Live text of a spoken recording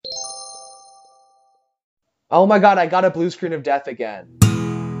Oh my god, I got a blue screen of death again.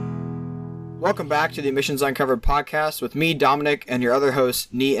 Welcome back to the Admissions Uncovered podcast with me, Dominic, and your other hosts,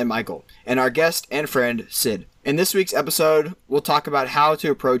 Nee and Michael, and our guest and friend, Sid. In this week's episode, we'll talk about how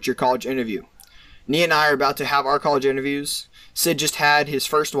to approach your college interview. Nee and I are about to have our college interviews. Sid just had his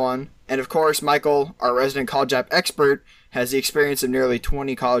first one, and of course, Michael, our resident college app expert, has the experience of nearly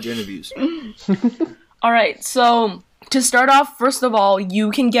 20 college interviews. All right, so to start off, first of all, you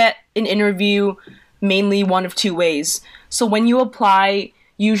can get an interview mainly one of two ways. So when you apply,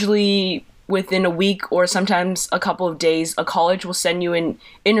 usually within a week or sometimes a couple of days, a college will send you an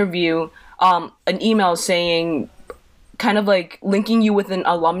interview, an email saying, kind of like linking you with an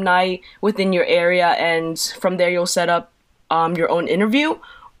alumni within your area, and from there you'll set up your own interview,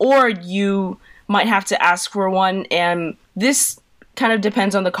 or you might have to ask for one, and this kind of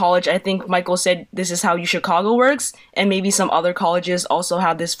depends on the college. I think Michael said this is how UChicago works, and maybe some other colleges also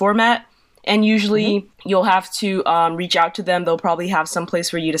have this format. And usually you'll have to reach out to them. They'll probably have some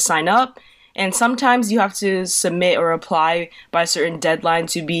place for you to sign up. And sometimes you have to submit or apply by a certain deadline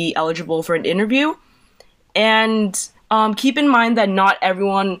to be eligible for an interview. And keep in mind that not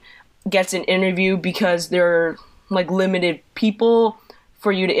everyone gets an interview because there are like limited people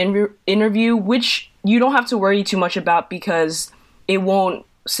for you to interview, which you don't have to worry too much about because it won't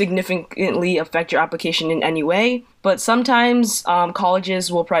significantly affect your application in any way. But sometimes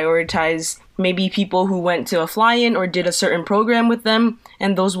colleges will prioritize maybe people who went to a fly-in or did a certain program with them,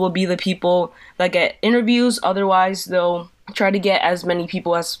 and those will be the people that get interviews. Otherwise, they'll try to get as many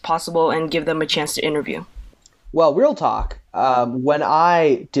people as possible and give them a chance to interview. Well, real talk. When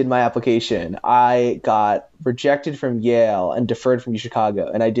I did my application, I got rejected from Yale and deferred from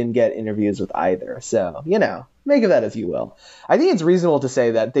UChicago, and I didn't get interviews with either. So, make of that as you will. I think it's reasonable to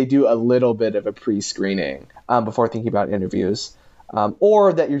say that they do a little bit of a pre-screening before thinking about interviews,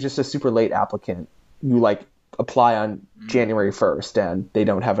 or that you're just a super late applicant. You apply on January 1st and they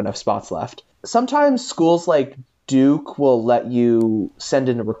don't have enough spots left. Sometimes schools like Duke will let you send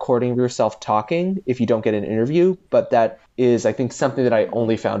in a recording of yourself talking if you don't get an interview, but that is, I think, something that I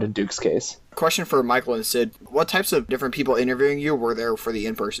only found in Duke's case. Question for Michael and Sid. What types of different people interviewing you were there for the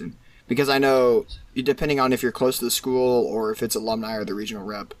in-person? Because I know, depending on if you're close to the school or if it's alumni or the regional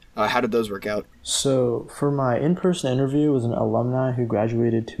rep, how did those work out? So for my in-person interview was an alumni who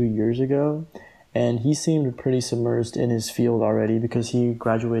graduated 2 years ago, and he seemed pretty submersed in his field already because he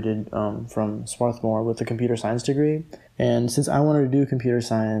graduated from Swarthmore with a computer science degree. And since I wanted to do computer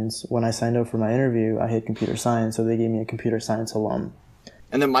science, when I signed up for my interview, I hit computer science, so they gave me a computer science alum.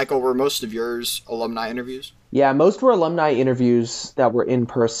 And then, Michael, were most of yours alumni interviews? Yeah, most were alumni interviews that were in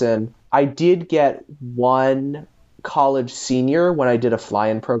person. I did get one college senior when I did a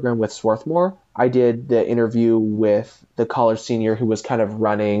fly-in program with Swarthmore. I did the interview with the college senior who was kind of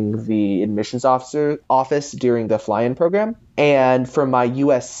running the admissions office during the fly-in program. And for my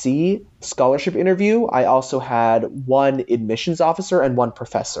USC scholarship interview, I also had one admissions officer and one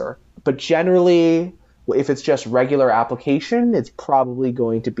professor. But generally, if it's just regular application, it's probably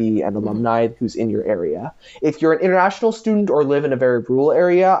going to be an alumni who's in your area. If you're an international student or live in a very rural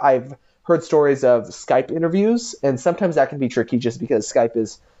area, I've heard stories of Skype interviews, and sometimes that can be tricky just because Skype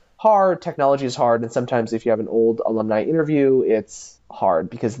is hard, technology is hard, and sometimes if you have an old alumni interview, it's hard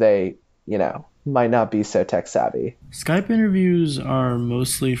because they, might not be so tech savvy. Skype interviews are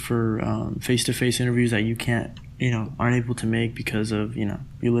mostly for face-to-face interviews that you can't, aren't able to make because of, you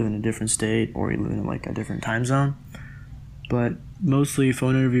live in a different state or you live in a different time zone. But mostly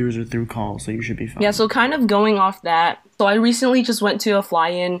phone interviews are through calls, so you should be fine. Yeah, so kind of going off that, so I recently just went to a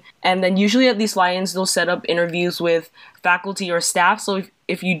fly-in, and then usually at these fly-ins, they'll set up interviews with faculty or staff. So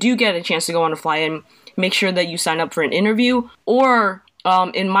if you do get a chance to go on a fly-in, make sure that you sign up for an interview. Or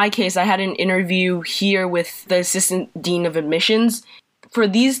in my case, I had an interview here with the assistant dean of admissions. For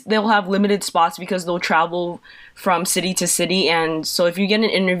these, they'll have limited spots because they'll travel from city to city. And so if you get an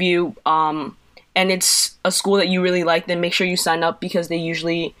interview and it's a school that you really like, then make sure you sign up because they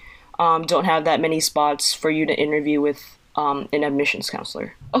usually don't have that many spots for you to interview with an admissions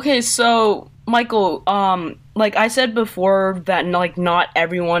counselor. Okay, so Michael, like I said before that not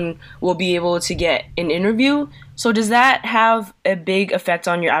everyone will be able to get an interview. So does that have a big effect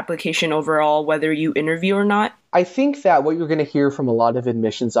on your application overall, whether you interview or not? I think that what you're going to hear from a lot of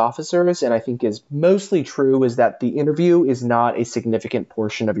admissions officers, and I think is mostly true, is that the interview is not a significant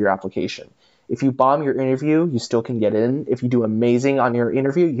portion of your application. If you bomb your interview, you still can get in. If you do amazing on your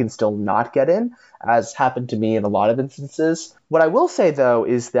interview, you can still not get in, as happened to me in a lot of instances. What I will say, though,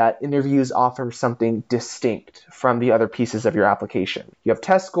 is that interviews offer something distinct from the other pieces of your application. You have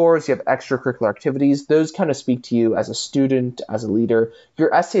test scores, you have extracurricular activities. Those kind of speak to you as a student, as a leader.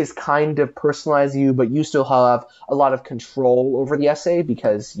 Your essays kind of personalize you, but you still have a lot of control over the essay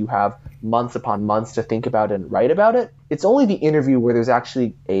because you have months upon months to think about it and write about it. It's only the interview where there's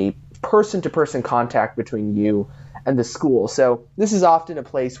actually a person-to-person contact between you and the school. So this is often a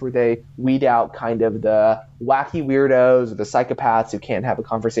place where they weed out kind of the wacky weirdos or the psychopaths who can't have a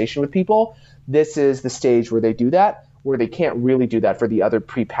conversation with people. This is the stage where they do that, where they can't really do that for the other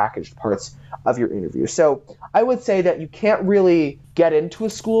prepackaged parts of your interview. So I would say that you can't really get into a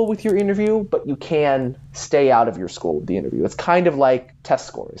school with your interview, but you can stay out of your school with the interview. It's kind of like test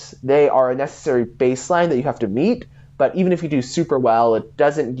scores. They are a necessary baseline that you have to meet, but even if you do super well, it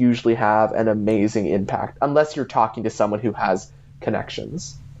doesn't usually have an amazing impact unless you're talking to someone who has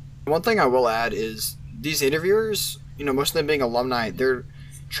connections. One thing I will add is these interviewers, most of them being alumni, they're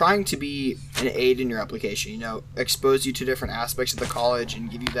trying to be an aid in your application, expose you to different aspects of the college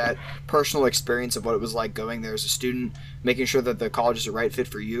and give you that personal experience of what it was like going there as a student, making sure that the college is the right fit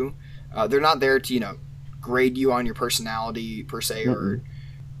for you. They're not there to, grade you on your personality per se, or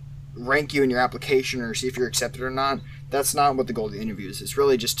rank you in your application or see if you're accepted or not. That's not what the goal of the interview is. It's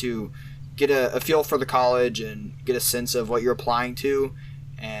really just to get a feel for the college and get a sense of what you're applying to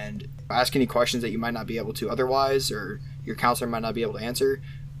and ask any questions that you might not be able to otherwise or your counselor might not be able to answer.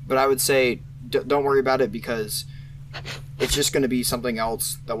 But I would say don't worry about it because it's just going to be something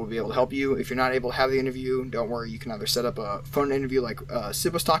else that will be able to help you. If you're not able to have the interview, don't worry. You can either set up a phone interview like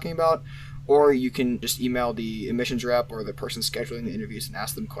Sid was talking about, or you can just email the admissions rep or the person scheduling the interviews and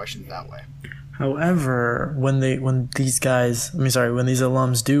ask them questions that way. However, when these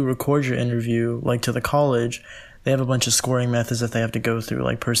alums do record your interview, like to the college, they have a bunch of scoring methods that they have to go through,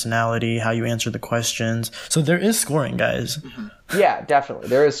 like personality, how you answer the questions. So there is scoring, guys. Mm-hmm. Yeah, definitely.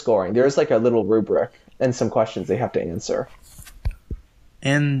 There is scoring. There's like a little rubric and some questions they have to answer.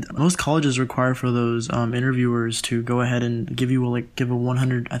 And most colleges require for those interviewers to go ahead and give a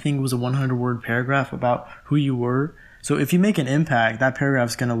 100, I think it was a 100-word paragraph about who you were. So if you make an impact, that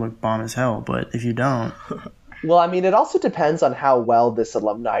paragraph's going to look bomb as hell. But if you don't... Well, I mean, it also depends on how well this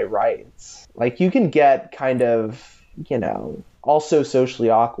alumni writes. Like, you can get kind of, also socially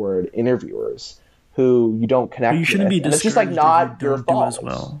awkward interviewers who you don't connect with. You shouldn't be and it's just like not your fault. As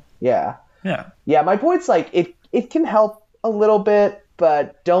well. Yeah. Yeah. Yeah, my point's like it can help a little bit,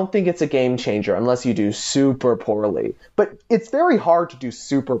 but don't think it's a game changer unless you do super poorly. But it's very hard to do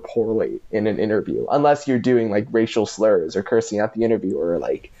super poorly in an interview unless you're doing like racial slurs or cursing at the interviewer or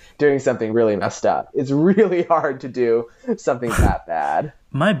like doing something really messed up. It's really hard to do something that bad.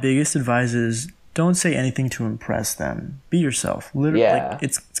 My biggest advice is don't say anything to impress them. Be yourself. Literally, yeah.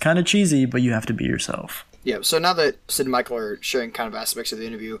 It's kind of cheesy, but you have to be yourself. Yeah, so now that Sid and Michael are sharing kind of aspects of the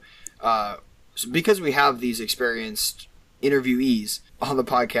interview, because we have these experienced interviewees on the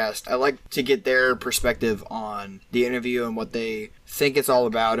podcast, I like to get their perspective on the interview and what they think it's all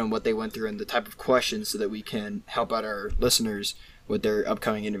about and what they went through and the type of questions so that we can help out our listeners with their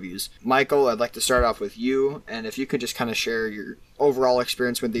upcoming interviews. Michael, I'd like to start off with you, and if you could just kind of share your overall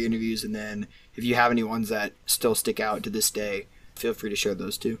experience with the interviews, and then if you have any ones that still stick out to this day, feel free to share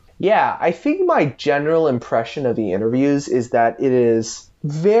those too. Yeah, I think my general impression of the interviews is that it is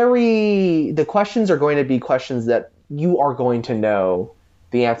the questions are going to be questions that you are going to know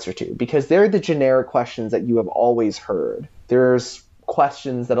the answer to because they're the generic questions that you have always heard. There's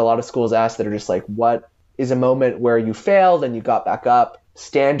questions that a lot of schools ask that are just like, what is a moment where you failed and you got back up?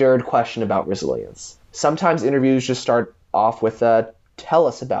 Standard question about resilience. Sometimes interviews just start off with a tell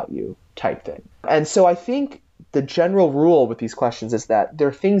us about you type thing. And so I think the general rule with these questions is that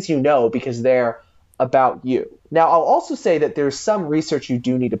they're things you know because they're about you. Now, I'll also say that there's some research you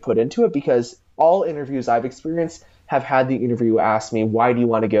do need to put into it because all interviews I've experienced have had the interviewer ask me, why do you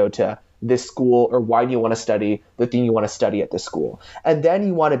want to go to this school, or why do you want to study the thing you want to study at this school? And then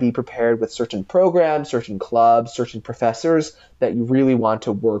you want to be prepared with certain programs, certain clubs, certain professors that you really want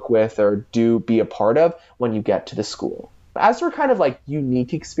to work with or be a part of when you get to the school. As for kind of like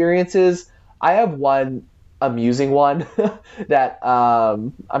unique experiences, I have one amusing one that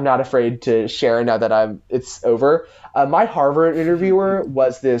I'm not afraid to share now that it's over. My Harvard interviewer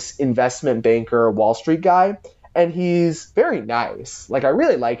was this investment banker, Wall Street guy, and he's very nice. Like, I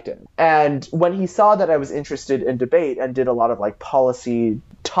really liked him. And when he saw that I was interested in debate and did a lot of like policy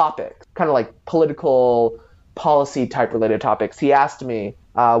topics, kind of like political policy type related topics, he asked me,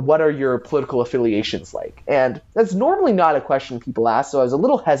 what are your political affiliations like? And that's normally not a question people ask, so I was a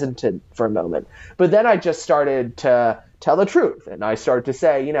little hesitant for a moment. But then I just started to tell the truth, and I started to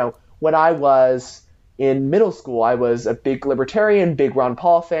say, when I was in middle school, I was a big libertarian, big Ron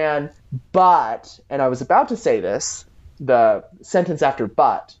Paul fan, but, and I was about to say this, the sentence after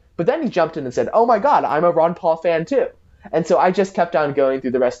but then he jumped in and said, oh my God, I'm a Ron Paul fan too. And so I just kept on going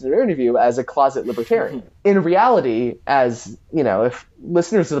through the rest of the interview as a closet libertarian. In reality, as, if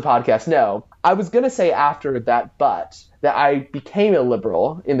listeners of the podcast know, I was going to say after that but that I became a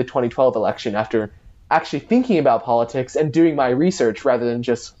liberal in the 2012 election after actually thinking about politics and doing my research rather than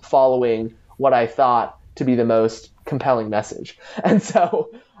just following what I thought to be the most compelling message. And so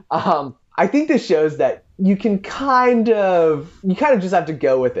I think this shows that you kind of just have to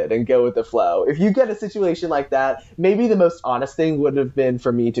go with it and go with the flow. If you get a situation like that, maybe the most honest thing would have been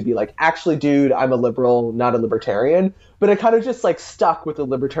for me to be like, actually, dude, I'm a liberal, not a libertarian. But I kind of just stuck with the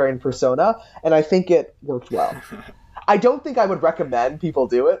libertarian persona, and I think it worked well. I don't think I would recommend people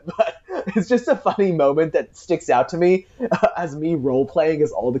do it, but it's just a funny moment that sticks out to me as me role-playing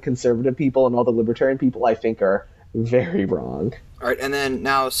as all the conservative people and all the libertarian people I think are very wrong. All right, and then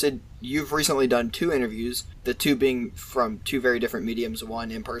now, Sid, you've recently done 2 interviews, the 2 being from 2 very different mediums,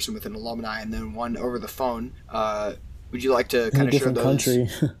 one in person with an alumni and then one over the phone. Would you like to kind of share those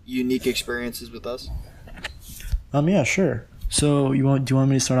unique experiences with us? Yeah, sure. So do you want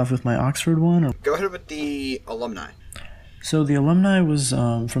me to start off with my Oxford one? Or? Go ahead with the alumni. So the alumni was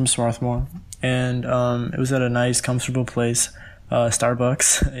from Swarthmore, and it was at a nice, comfortable place,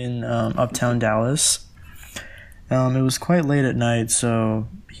 Starbucks in uptown Dallas. It was quite late at night, so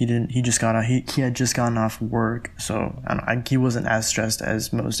he had just gotten off work, so he wasn't as stressed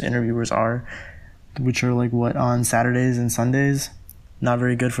as most interviewers are, which are on Saturdays and Sundays. Not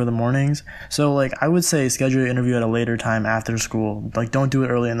very good for the mornings. So I would say schedule your interview at a later time after school. Don't do it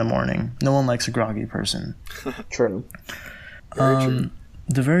early in the morning. No one likes a groggy person. True. Very true.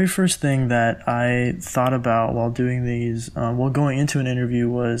 The very first thing that I thought about while doing these, going into an interview,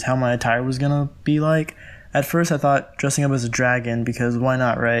 was how my attire was gonna be like. At first I thought dressing up as a dragon, because why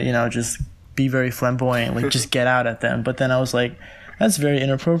not, right? Just be very flamboyant, just get out at them. But then I was like, that's very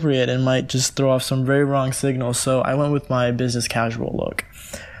inappropriate and might just throw off some very wrong signals. So I went with my business casual look.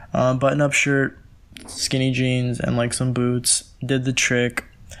 Button-up shirt, skinny jeans, and some boots. Did the trick,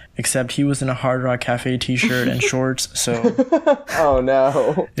 except he was in a Hard Rock Cafe t-shirt and shorts, so... Oh,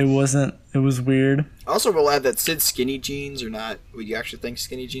 no. It was weird. Also, we'll add that Sid's skinny jeans are not what you actually think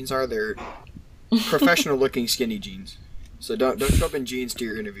skinny jeans are. They're professional-looking skinny jeans. So don't show up in jeans to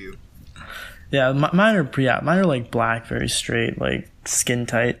your interview. Yeah, mine are black, very straight, skin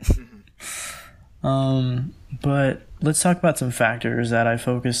tight. But let's talk about some factors that I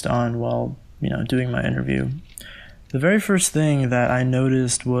focused on while, doing my interview. The very first thing that I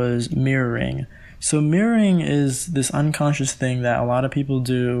noticed was mirroring. So mirroring is this unconscious thing that a lot of people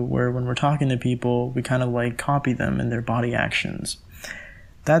do, where when we're talking to people, we kind of copy them in their body actions.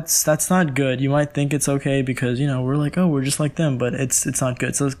 That's not good. You might think it's okay because, we're just like them, but it's not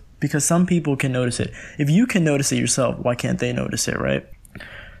good. So because some people can notice it. If you can notice it yourself, why can't they notice it, right?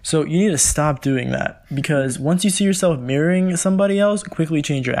 So you need to stop doing that, because once you see yourself mirroring somebody else, quickly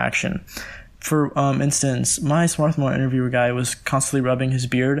change your action. For instance, my Swarthmore interviewer guy was constantly rubbing his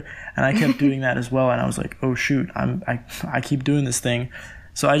beard, and I kept doing that as well, and I was like, oh shoot, I keep doing this thing.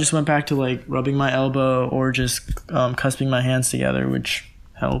 So I just went back to rubbing my elbow or just cusping my hands together, which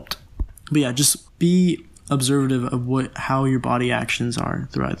helped. But yeah, just be observative of how your body actions are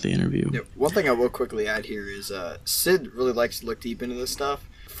throughout the interview. Yeah, one thing I will quickly add here is Sid really likes to look deep into this stuff.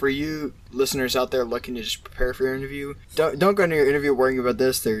 For you listeners out there looking to just prepare for your interview, don't go into your interview worrying about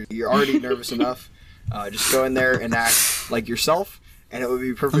this. You're already nervous enough. Just go in there and act like yourself, and it would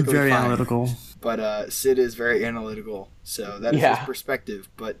be perfectly fine. I'm very analytical. But Sid is very analytical, so that is his perspective,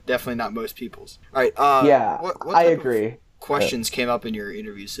 but definitely not most people's. All right. What I agree. Questions came up in your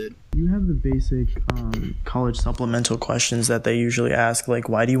interview, Sid? You have the basic college supplemental questions that they usually ask,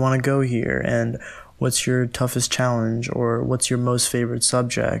 why do you want to go here, and what's your toughest challenge, or what's your most favorite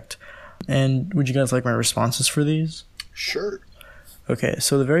subject? And would you guys like my responses for these? Sure. Okay,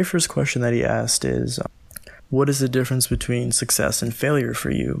 so the very first question that he asked is, what is the difference between success and failure for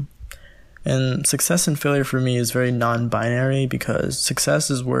you? And success and failure for me is very non-binary, because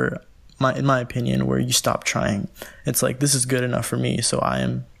success is in my opinion, where you stop trying. It's this is good enough for me, so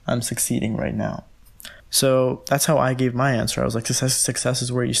I'm succeeding right now. So that's how I gave my answer. I was like, success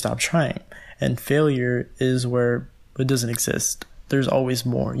is where you stop trying, and failure is where it doesn't exist. There's always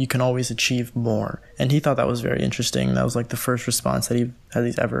more. You can always achieve more. And he thought that was very interesting. That was the first response that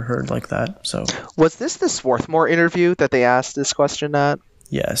he's ever heard like that. So was this the Swarthmore interview that they asked this question at?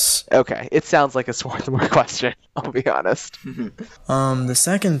 Yes. Okay, it sounds like a Swarthmore question, I'll be honest. The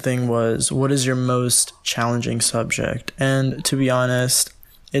second thing was, what is your most challenging subject? And to be honest,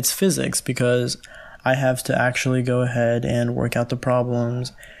 it's physics, because I have to actually go ahead and work out the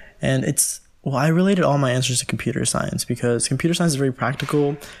problems. And I related all my answers to computer science, because computer science is very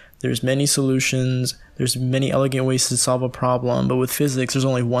practical. There's many solutions. There's many elegant ways to solve a problem. But with physics, there's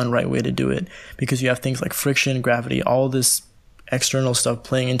only one right way to do it, because you have things like friction, gravity, all this external stuff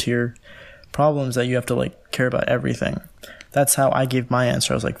playing into your problems that you have to like care about everything. That's how I gave my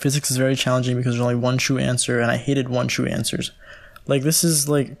answer. I was like, physics is very challenging because there's only one true answer, and I hated one true answers. Like, this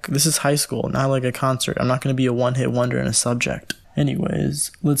is high school, not like a concert. I'm not going to be a one-hit wonder in a subject.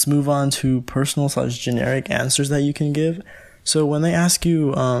 Anyways, let's move on to personal/generic answers that you can give. So when they ask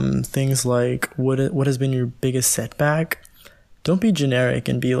you things like, what has been your biggest setback? Don't be generic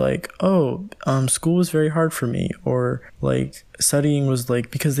and be like, school was very hard for me, or like studying was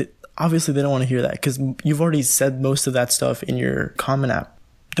like, because obviously they don't want to hear that, because you've already said most of that stuff in your Common App.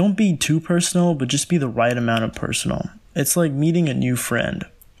 Don't be too personal, but just be the right amount of personal. It's like meeting a new friend.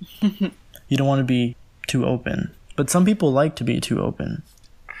 You don't want to be too open, but some people like to be too open.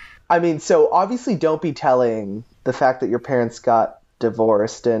 I mean, so obviously don't be telling the fact that your parents got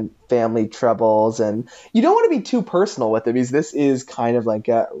divorced and family troubles, and you don't want to be too personal with it, because this is kind of like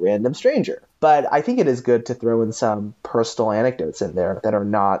a random stranger. But I think it is good to throw in some personal anecdotes in there that are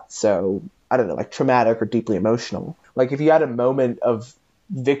not so, I don't know, like traumatic or deeply emotional. Like if you had a moment of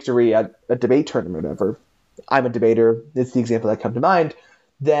victory at a debate tournament or whatever, I'm a debater, it's the example that come to mind,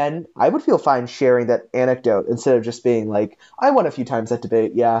 then I would feel fine sharing that anecdote instead of just being like, I won a few times at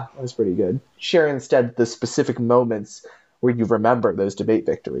debate, yeah, that was pretty good. Sharing instead the specific moments where you remember those debate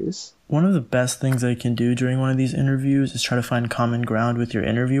victories. One of the best things I can do during one of these interviews is try to find common ground with your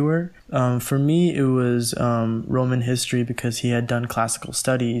interviewer. For me, it was Roman history, because he had done classical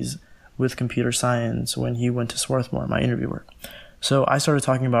studies with computer science when he went to Swarthmore, my interviewer. So I started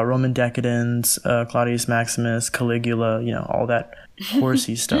talking about Roman decadence, Claudius Maximus, Caligula, all that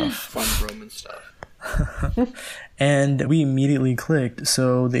horsey stuff. Fun Roman stuff. And we immediately clicked.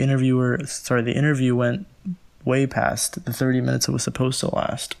 So the interview went way past the 30 minutes it was supposed to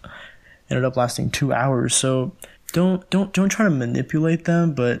last. Ended up lasting 2 hours. So don't try to manipulate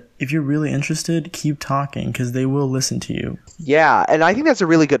them, but if you're really interested, keep talking, because they will listen to you. Yeah, and I think that's a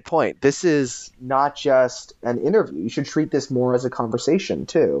really good point. This is not just an interview. You should treat this more as a conversation,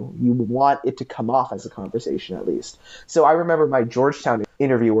 too. You want it to come off as a conversation, at least. So I remember my Georgetown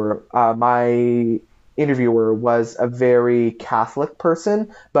interviewer, my interviewer was a very Catholic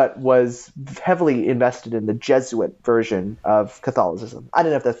person, but was heavily invested in the Jesuit version of Catholicism. I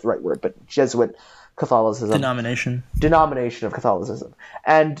don't know if that's the right word, but Jesuit Catholicism. Denomination of Catholicism.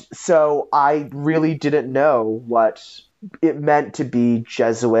 And so I really didn't know what it meant to be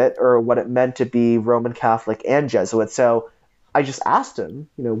Jesuit or what it meant to be Roman Catholic and Jesuit. So I just asked him,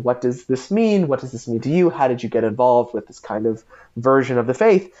 what does this mean? What does this mean to you? How did you get involved with this kind of version of the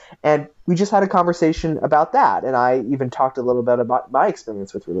faith? And we just had a conversation about that. And I even talked a little bit about my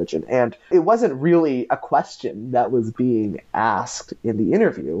experience with religion. And it wasn't really a question that was being asked in the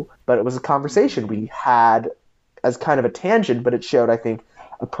interview, but it was a conversation we had as kind of a tangent, but it showed, I think,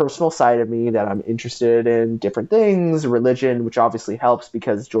 a personal side of me that I'm interested in different things, religion, which obviously helps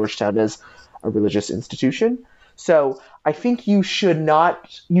because Georgetown is a religious institution. So I think you should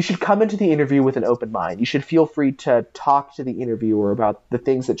come into the interview with an open mind. You should feel free to talk to the interviewer about the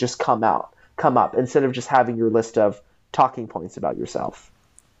things that just come up, instead of just having your list of talking points about yourself.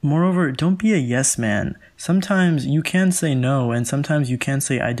 Moreover, don't be a yes man. Sometimes you can say no, and sometimes you can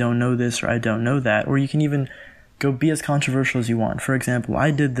say, I don't know this or I don't know that, or you can even go be as controversial as you want. For example, I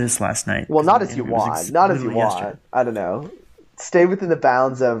did this last night. Well, not as you want. Not as you want. I don't know. Stay within the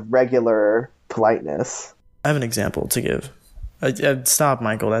bounds of regular politeness. I have an example to give. Stop,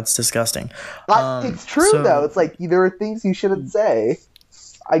 Michael. That's disgusting. It's true, though. It's like there are things you shouldn't say.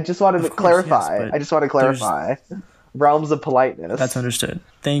 I just wanted to clarify. Yes, I just want to clarify. Realms of politeness. That's understood.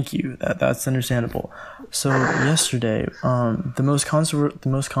 Thank you. That's understandable. So yesterday, the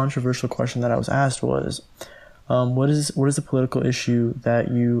most controversial question that I was asked was, what is the political issue that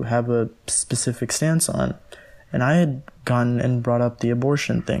you have a specific stance on? And I had gone and brought up the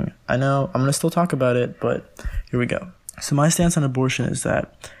abortion thing. I know I'm going to still talk about it, but here we go. So my stance on abortion is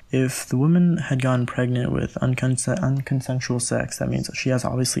that if the woman had gotten pregnant with unconsensual sex, that means that she has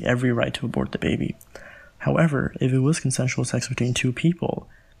obviously every right to abort the baby. However, if it was consensual sex between two people,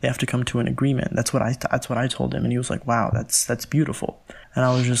 they have to come to an agreement. That's what I told him, and he was like, "Wow, that's beautiful." And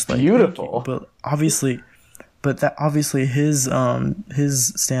I was just like, "Beautiful." But obviously his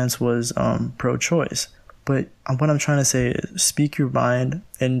stance was pro-choice. But what I'm trying to say is speak your mind.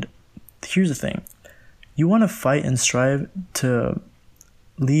 And here's the thing. You want to fight and strive to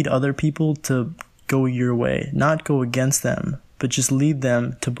lead other people to go your way, not go against them, but just lead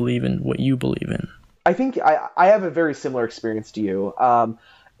them to believe in what you believe in. I think I have a very similar experience to you.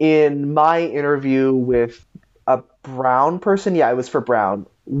 In my interview with a Brown person, it was for Brown,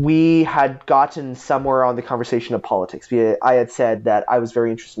 we had gotten somewhere on the conversation of politics. I had said that I was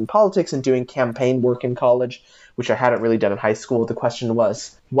very interested in politics and doing campaign work in college, which I hadn't really done in high school. The question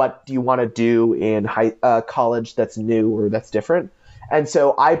was, what do you want to do in college that's new or that's different? And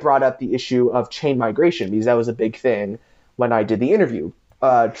so I brought up the issue of chain migration because that was a big thing when I did the interview.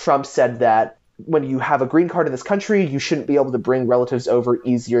 Trump said that when you have a green card in this country, you shouldn't be able to bring relatives over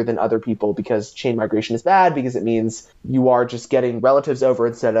easier than other people because chain migration is bad because it means you are just getting relatives over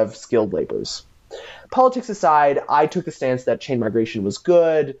instead of skilled laborers. Politics aside, I took the stance that chain migration was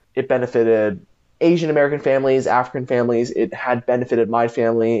good. It benefited Asian American families, African families. It had benefited my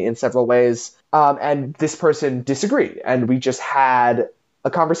family in several ways. And this person disagreed. And we just had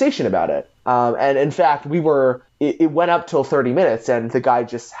a conversation about it. And in fact, it went up till 30 minutes. And the guy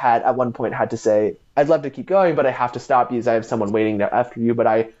just at one point had to say, I'd love to keep going, but I have to stop because I have someone waiting after you, but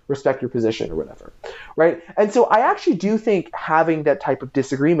I respect your position or whatever. Right. And so I actually do think having that type of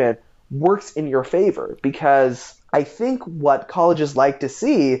disagreement works in your favor, because I think what colleges like to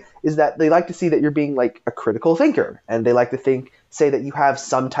see is that they like to see that you're being like a critical thinker, and they like to say that you have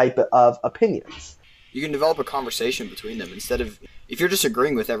some type of opinions. You can develop a conversation between them instead of, if you're just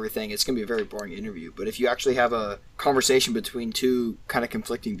agreeing with everything, it's going to be a very boring interview. But if you actually have a conversation between two kind of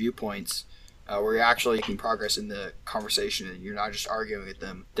conflicting viewpoints, where you're actually making progress in the conversation and you're not just arguing with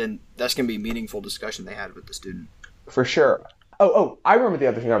them, then that's going to be a meaningful discussion they had with the student. For sure. Oh, I remember the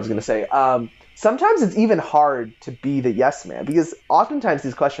other thing I was going to say. Sometimes it's even hard to be the yes man, because oftentimes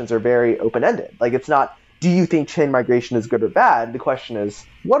these questions are very open-ended. Like, it's not, do you think chain migration is good or bad? The question is,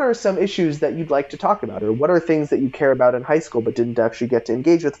 what are some issues that you'd like to talk about? Or what are things that you care about in high school but didn't actually get to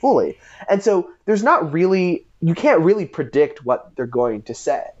engage with fully? And so you can't really predict what they're going to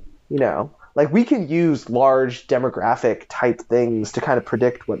say, you know? Like, we can use large demographic type things to kind of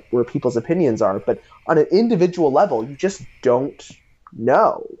predict where people's opinions are, but on an individual level, you just don't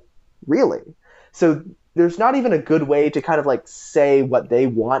know, really. So there's not even a good way to kind of like say what they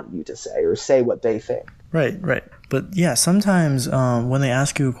want you to say or say what they think. Right. But yeah, sometimes when they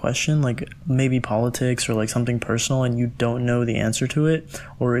ask you a question, like maybe politics or like something personal, and you don't know the answer to it,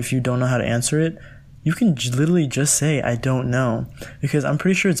 or if you don't know how to answer it, you can literally just say, I don't know. Because I'm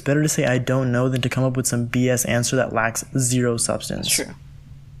pretty sure it's better to say I don't know than to come up with some BS answer that lacks zero substance. That's true.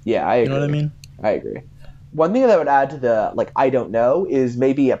 Yeah, I agree. You know what I mean? I agree. One thing that I would add to the, like, I don't know is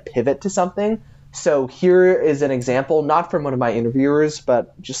maybe a pivot to something. So here is an example, not from one of my interviewers,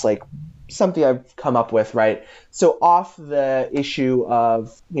 but just like something I've come up with, right? So off the issue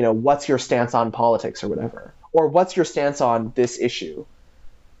of, you know, what's your stance on politics or whatever, or what's your stance on this issue?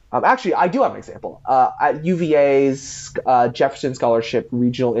 Actually, I do have an example. At UVA's Jefferson Scholarship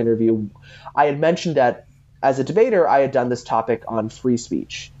regional interview, I had mentioned that as a debater, I had done this topic on free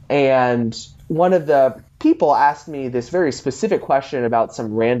speech. And one of the people asked me this very specific question about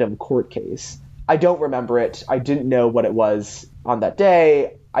some random court case. I don't remember it. I didn't know what it was on that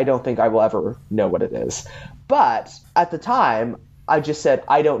day. I don't think I will ever know what it is. But at the time, I just said,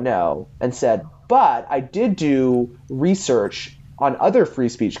 I don't know, and said, but I did do research on other free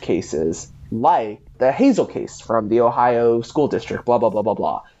speech cases, like the Hazel case from the Ohio school district, blah, blah, blah, blah,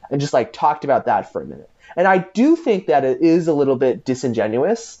 blah, and just like talked about that for a minute. And I do think that it is a little bit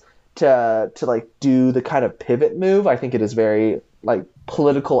disingenuous to like do the kind of pivot move. I think it is very like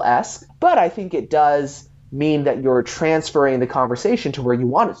political-esque, but I think it does mean that you're transferring the conversation to where you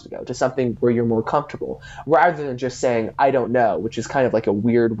want it to go, to something where you're more comfortable, rather than just saying, I don't know, which is kind of like a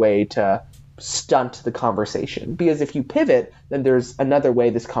weird way to stunt the conversation. Because if you pivot, then there's another way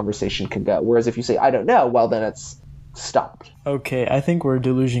this conversation can go. Whereas if you say, I don't know, well, then it's stopped. Okay, I think we're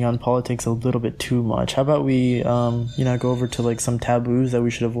deluging on politics a little bit too much. How about we, go over to like some taboos that we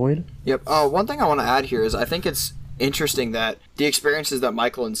should avoid? Yep. One thing I want to add here is I think it's interesting that the experiences that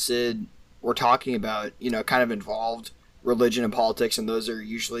Michael and Sid were talking about, kind of involved religion and politics, and those are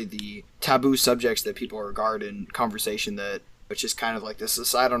usually the taboo subjects that people regard in conversation, which is kind of like the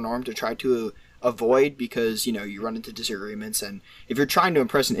societal norm to try to avoid, because you run into disagreements, and if you're trying to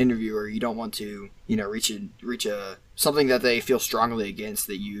impress an interviewer, you don't want to reach a something that they feel strongly against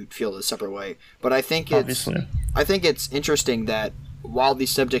that you feel a separate way. But I think it's interesting that while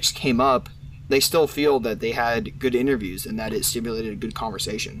these subjects came up, they still feel that they had good interviews and that it stimulated a good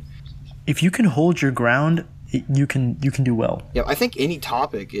conversation. If you can hold your ground, you can do well. Yeah, I think any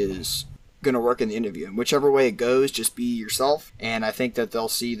topic is going to work in the interview. And whichever way it goes, just be yourself. And I think that they'll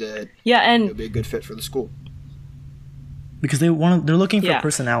see that you'll be a good fit for the school. Because they're looking for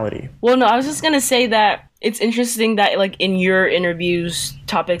personality. Well, no, I was just gonna say that it's interesting that like in your interviews,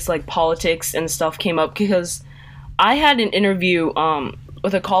 topics like politics and stuff came up, because I had an interview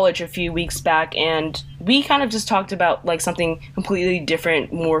with a college a few weeks back, and we kind of just talked about like something completely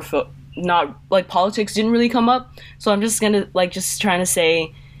different, more not like politics didn't really come up. So I'm just gonna like just trying to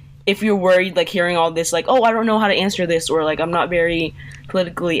say, if you're worried like hearing all this like, oh, I don't know how to answer this, or like I'm not very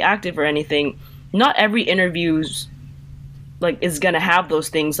politically active or anything, not every interview's like is gonna have those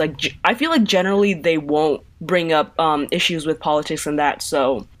things. Like I feel like generally they won't bring up issues with politics and that,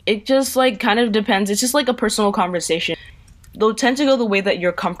 so it just like kind of depends. It's just like a personal conversation. They'll tend to go the way that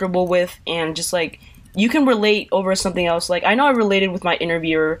you're comfortable with, and just like you can relate over something else. Like I know I related with my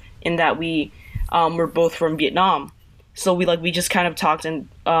interviewer in that we were both from Vietnam, so we just kind of talked and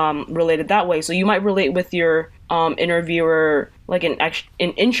related that way. So you might relate with your interviewer like an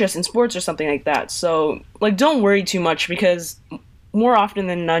interest in sports or something like that. So like don't worry too much, because more often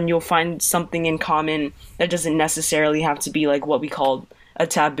than none you'll find something in common that doesn't necessarily have to be like what we call a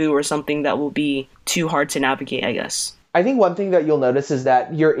taboo or something that will be too hard to navigate, I guess. I think one thing that you'll notice is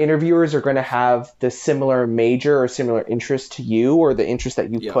that your interviewers are going to have the similar major or similar interest to you, or the interest that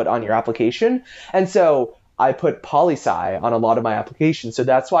you put on your application. And so I put poli-sci on a lot of my applications. So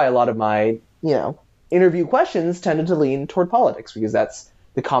that's why a lot of my, interview questions tended to lean toward politics, because that's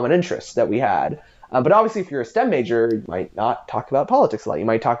the common interest that we had. But obviously, if you're a STEM major, you might not talk about politics a lot. You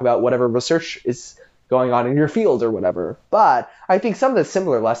might talk about whatever research is going on in your field or whatever. But I think some of the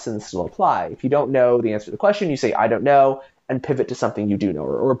similar lessons still apply. If you don't know the answer to the question, you say, I don't know, and pivot to something you do know,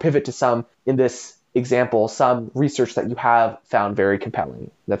 or pivot to some, in this example, some research that you have found very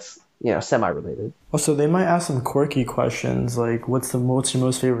compelling. That's, semi-related. Also, they might ask some quirky questions like, what's your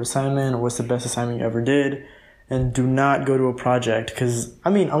most favorite assignment, or what's the best assignment you ever did? And do not go to a project, because,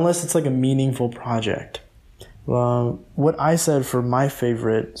 unless it's like a meaningful project. What I said for my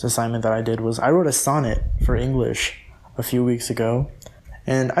favorite assignment that I did was I wrote a sonnet for English a few weeks ago.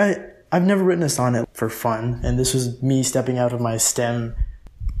 And I've never written a sonnet for fun, and this was me stepping out of my STEM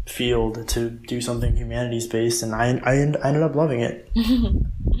field to do something humanities-based, and I ended up loving it.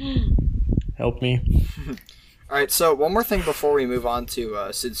 Help me. All right, so one more thing before we move on to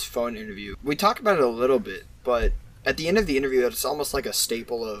Sid's phone interview. We talked about it a little bit, but at the end of the interview, it's almost like a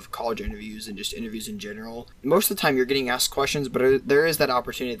staple of college interviews and just interviews in general. Most of the time you're getting asked questions, but there is that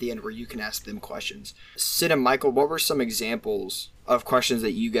opportunity at the end where you can ask them questions. Sid and Michael, what were some examples of questions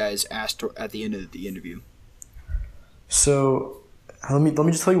that you guys asked at the end of the interview? So let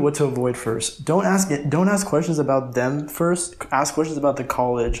me just tell you what to avoid first. Don't ask questions about them first. Ask questions about the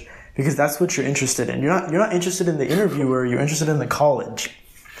college, because that's what you're interested in. You're not interested in the interviewer, you're interested in the college.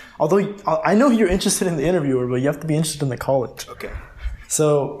 Although I know you're interested in the interviewer, but you have to be interested in the college. Okay.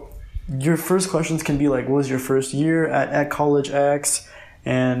 So your first questions can be like, what was your first year at college X?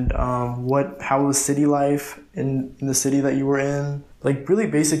 And how was city life in the city that you were in? Like really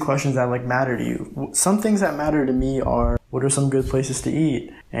basic questions that like matter to you. Some things that matter to me are, what are some good places to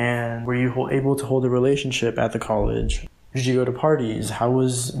eat? And were you able to hold a relationship at the college? Did you go to parties?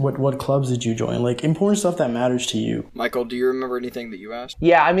 What clubs did you join? Like important stuff that matters to you. Michael, do you remember anything that you asked?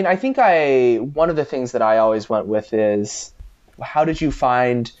 Yeah, I think one of the things that I always went with is, how did you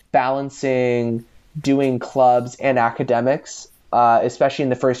find balancing doing clubs and academics, especially in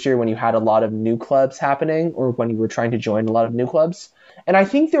the first year when you had a lot of new clubs happening, or when you were trying to join a lot of new clubs? And I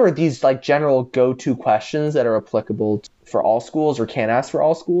think there are these like general go-to questions that are applicable for all schools, or can ask for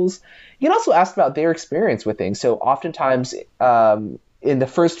all schools. You can also ask about their experience with things. So oftentimes in the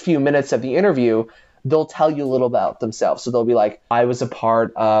first few minutes of the interview, they'll tell you a little about themselves. So they'll be like, I was a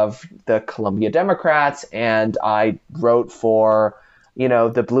part of the Columbia Democrats, and I wrote for,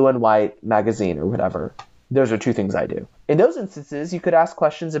 the Blue and White magazine or whatever. Those are two things I do. In those instances, you could ask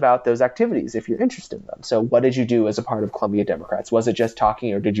questions about those activities if you're interested in them. So what did you do as a part of Columbia Democrats? Was it just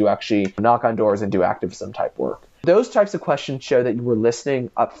talking, or did you actually knock on doors and do activism type work? Those types of questions show that you were listening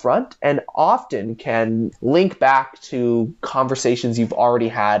up front, and often can link back to conversations you've already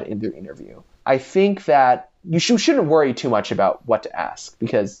had in your interview. I think that you shouldn't worry too much about what to ask,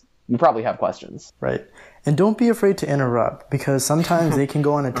 because you probably have questions. Right. And don't be afraid to interrupt, because sometimes they can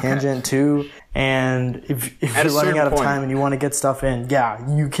go on a tangent too. And if you're running out of time and you want to get stuff in,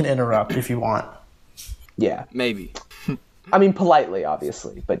 you can interrupt if you want. Yeah. Maybe. Politely,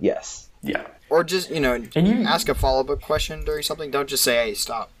 obviously, but yes. Yeah. Or just, ask a follow-up question during something. Don't just say, hey,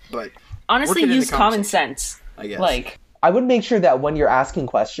 stop. But honestly, use common sense. I guess. Like, I would make sure that when you're asking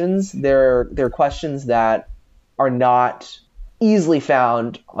questions, they're questions that are not easily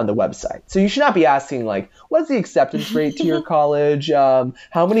found on the website. So you should not be asking, like, what's the acceptance rate to your college? How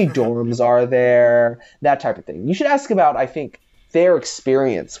many dorms are there? That type of thing. You should ask about, I think, their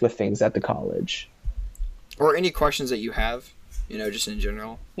experience with things at the college. Or any questions that you have, just in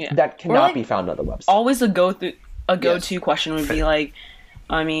general. Yeah. That cannot be found on the website. Always a go-to question would be like,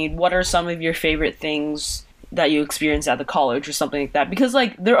 I mean, what are some of your favorite things that you experienced at the college or something like that? Because,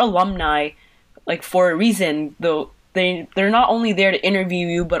 like, they're alumni, like, for a reason, though. They're not only there to interview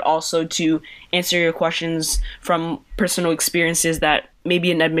you, but also to answer your questions from personal experiences that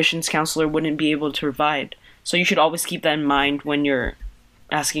maybe an admissions counselor wouldn't be able to provide. So you should always keep that in mind when you're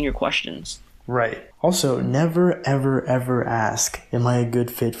asking your questions. Right. Also, never, ever, ever ask, am I a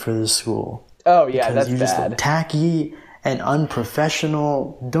good fit for this school? Oh, yeah, Because that's you're just bad. tacky and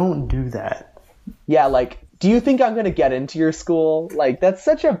unprofessional. Don't do that. Yeah, like, do you think I'm going to get into your school? Like, that's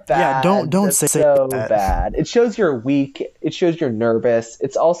such a bad... Yeah, don't that's say so that. bad. It shows you're weak. It shows you're nervous.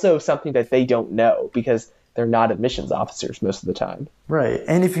 It's also something that they don't know because they're not admissions officers most of the time. Right.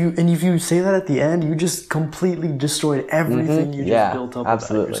 And if you say that at the end, you just completely destroyed everything you just built up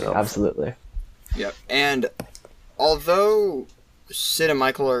absolutely, about yourself. absolutely. Yep. And although Sid and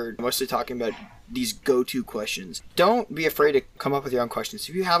Michael are mostly talking about these go-to questions, don't be afraid to come up with your own questions.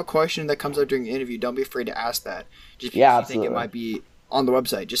 If you have a question that comes up during the interview, don't be afraid to ask that. Just because you think it might be on the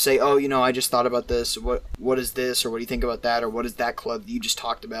website. Just say, oh, I just thought about this. What is this? Or what do you think about that? Or what is that club that you just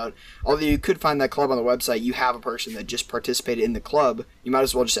talked about? Although you could find that club on the website, you have a person that just participated in the club, you might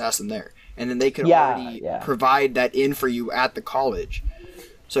as well just ask them there. And then they could already provide that in for you at the college.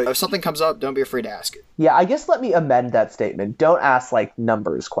 So if something comes up, don't be afraid to ask it. Yeah, I guess let me amend that statement. Don't ask, like,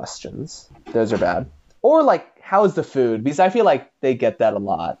 numbers questions. Those are bad. Or, like, how's the food? Because I feel like they get that a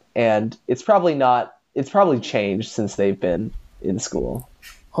lot. And it's probably changed since they've been in school.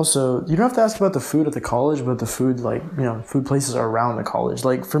 Also, you don't have to ask about the food at the college, but the food, like, food places around the college.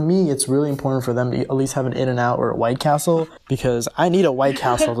 Like, for me, it's really important for them to at least have an In-N-Out or a White Castle, because I need a White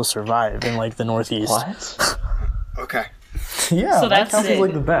Castle to survive in, like, the Northeast. What? Okay. Yeah, So White that's Castle's, it.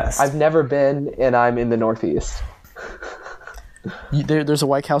 like, the best. I've never been, and I'm in the Northeast. There's a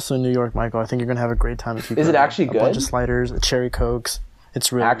White Castle in New York, Michael. I think you're going to have a great time if you Is go it there. actually A bunch good? of sliders, cherry cokes.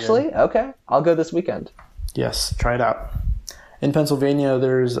 It's really Actually? good. Okay. I'll go this weekend. Yes, try it out. In Pennsylvania,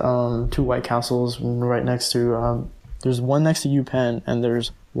 there's 2 White Castles right next to... there's one next to UPenn, and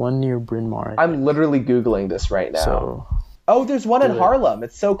there's one near Bryn Mawr. I'm literally Googling this right now. So, Oh, there's one in Do it. Harlem.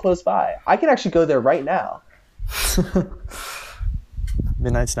 It's so close by. I can actually go there right now.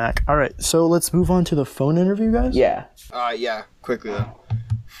 midnight snack. All right, so let's move on to the phone interview, guys. Yeah. Yeah, quickly though.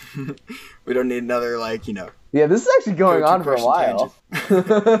 We don't need another, Yeah, this is actually going on for a while.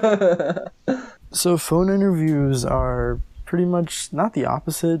 So phone interviews are pretty much not the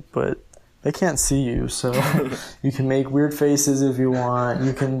opposite, but they can't see you, so you can make weird faces if you want.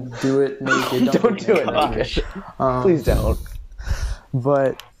 You can do it naked. Don't do it naked. naked. Please don't.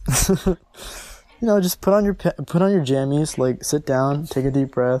 But just put on your jammies, like sit down, take a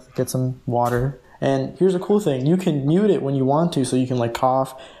deep breath, get some water. And here's a cool thing: you can mute it when you want to, so you can like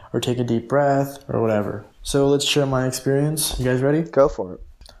cough or take a deep breath or whatever. So let's share my experience. You guys ready? Go for it.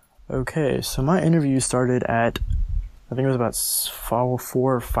 Okay, so my interview started at, I think it was about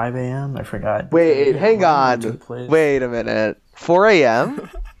 4 or 5 a.m. I forgot. Wait, hang on. Took place. Wait a minute. 4 a.m.?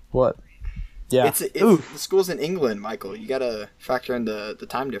 What? Yeah. The school's in England, Michael. You gotta factor in the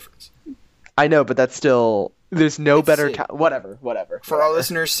time difference. I know, but that's still... There's no It's better Sid. time. Whatever. For our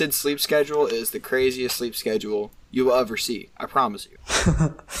listeners, Sid's sleep schedule is the craziest sleep schedule you will ever see. I promise you.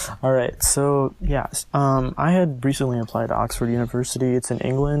 All right, so yes, I had recently applied to Oxford University. It's in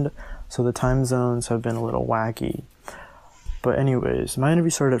England, so the time zones have been a little wacky. But anyways, my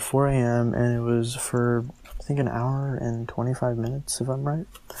interview started at 4 a.m. and it was for, I think, an hour and 25 minutes, if I'm right.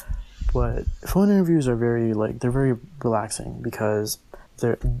 But phone interviews are they're very relaxing because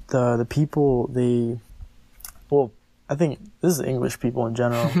the people, I think this is English people in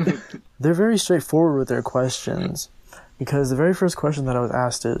general. They're very straightforward with their questions because the very first question that I was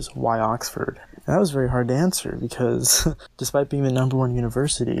asked is, why Oxford? And that was very hard to answer because despite being the #1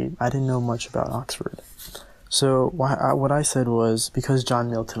 university, I didn't know much about Oxford. So what I said was, because John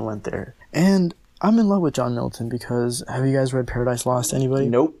Milton went there. And I'm in love with John Milton because, have you guys read Paradise Lost? Anybody?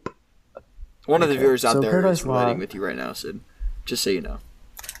 Nope. One of the viewers out so there Paradise is relating Lost- with you right now, Sid. Just so you know.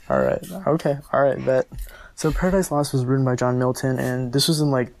 All right. Okay. All right. Bet. So Paradise Lost was written by John Milton, and this was in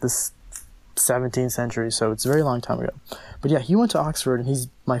like the 17th century, so it's a very long time ago. But yeah, he went to Oxford, and he's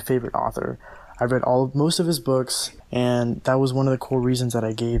my favorite author. I read most of his books, and that was one of the core reasons that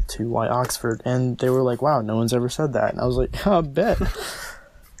I gave to why Oxford. And they were like, "Wow, no one's ever said that." And I was like, "I bet."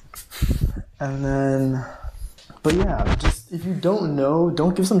 And then But yeah, just if you don't know,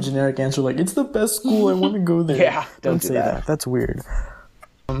 don't give some generic answer like it's the best school. I want to go there. Yeah, don't say do that. That's weird.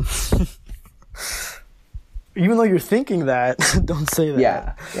 Even though you're thinking that, don't say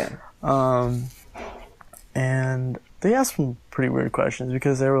that. Yeah. And they asked some pretty weird questions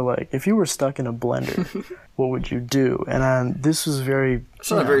because they were like, if you were stuck in a blender, what would you do? And this was very...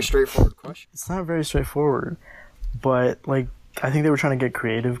 It's not a very straightforward question. It's not very straightforward. But, like, I think they were trying to get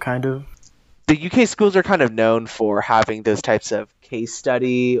creative, kind of. The UK schools are kind of known for having those types of case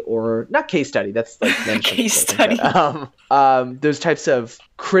study, or not case study, that's like mentioned. Case study. Those types of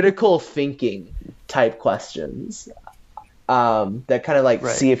critical thinking type questions that kind of like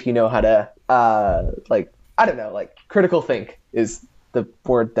see if you know how to like, I don't know, like critical think is the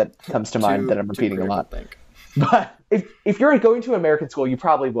word that comes to mind that I'm repeating a lot. Think. But if you're going to American school, you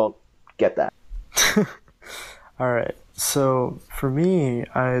probably won't get that. All right. So for me,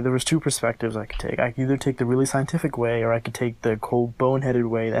 there was two perspectives I could take. I could either take the really scientific way, or I could take the cold, boneheaded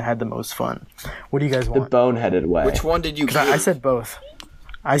way that had the most fun. What do you guys want? The boneheaded way. Which one did you? I said both.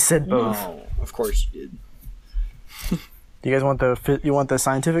 I said both. No, of course you did. Do you guys want the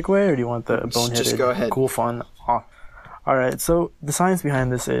scientific way, or do you want the boneheaded, just go ahead. Cool, fun? Oh. All right. So the science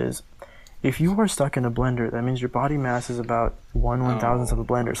behind this is, if you are stuck in a blender, that means your body mass is about 1/1000th of a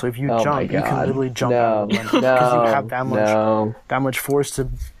blender. So if you jump, you can literally jump out of the blender because you have that much force to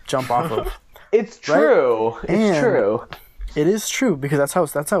jump off of. It's true. Right? It's true. It is true because that's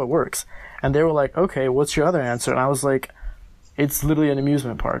how it works. And they were like, "Okay, what's your other answer?" And I was like, "It's literally an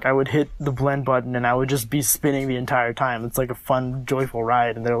amusement park. I would hit the blend button and I would just be spinning the entire time. It's like a fun, joyful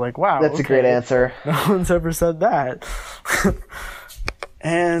ride." And they're like, "Wow, that's a great answer. No one's ever said that."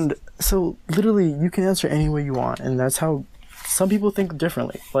 And so literally you can answer any way you want, and that's how some people think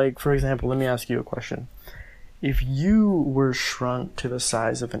differently. Like, for example, let me ask you a question. If you were shrunk to the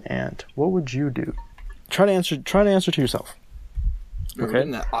size of an ant, what would you do? Try to answer to yourself. We're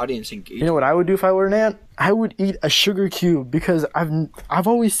getting that audience engaged. You know what I would do if I were an ant? I would eat a sugar cube, because I've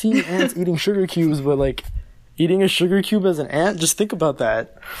always seen ants eating sugar cubes, but like eating a sugar cube as an ant, just think about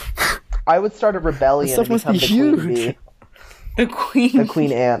that. I would start a rebellion and become the queen bee. The queen. The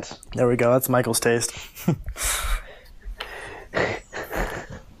queen ant. There we go. That's Michael's taste.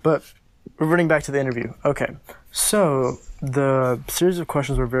 But reverting back to the interview. Okay. So the series of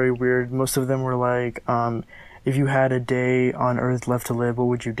questions were very weird. Most of them were like, if you had a day on Earth left to live, what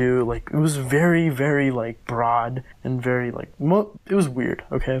would you do? Like, it was very, very like broad and very like it was weird.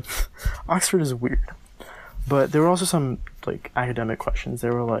 Okay. Oxford is weird. But there were also some like academic questions. They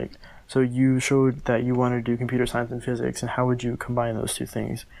were like, so you showed that you want to do computer science and physics, and how would you combine those two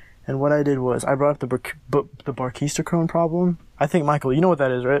things? And what I did was I brought up the Barkhouse-Crone problem. I think, Michael, you know what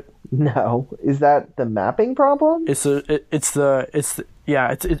that is, right? No, is that the mapping problem? It's the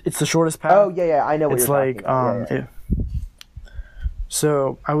shortest path. Oh yeah, I know what it's you're like talking about.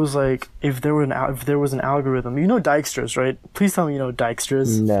 So I was like, if there was an algorithm, you know Dijkstra's, right? Please tell me you know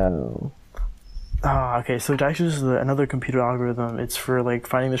Dijkstra's. No. Okay, so Dijkstra's is another computer algorithm. It's for like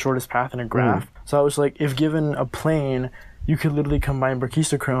finding the shortest path in a graph. So I was like, if given a plane, you could literally combine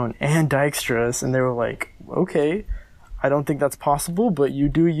Barkhouse-Crone and Dijkstra's, and they were like, okay, I don't think that's possible, but you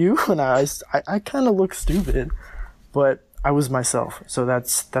do you. And I kind of look stupid, but I was myself. So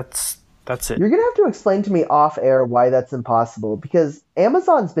that's it. You're gonna have to explain to me off air why that's impossible, because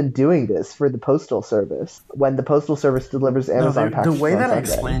Amazon's been doing this for the Postal Service when the Postal Service delivers Amazon packages. The way that I Sunday.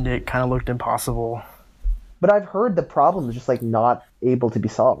 explained it kind of looked impossible. But I've heard the problem is just like not able to be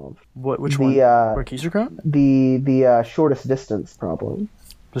solved. Which one? Barkhouse-Crone? The shortest distance problem.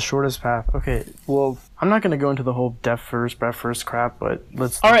 The shortest path. Okay, well, I'm not going to go into the whole depth first, breadth first crap, but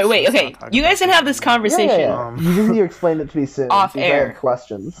let's... All right, wait, let's okay. not talk You about guys can this. have this conversation. Yeah. You just need to explain it to me soon. Off because air. I have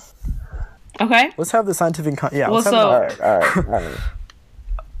questions. Okay? Let's have the scientific... Well, let's have so- it All right.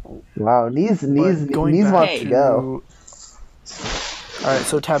 Wow, Knees going back wants to go. All right,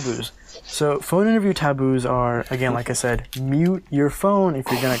 so taboos. So phone interview taboos are, again, like I said, mute your phone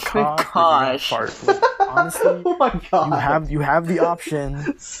if you're going to cough, if you're gonna gosh. fart. Like, honestly, Oh my god. you have the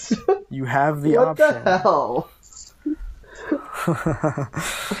option. You have the what option. the hell?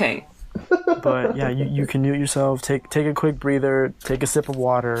 Okay. But yeah, you can mute yourself, take a quick breather, take a sip of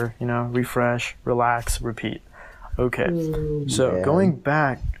water, refresh, relax, repeat. Okay. So man. going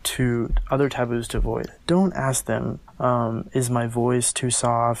back to other taboos to avoid, don't ask them, is my voice too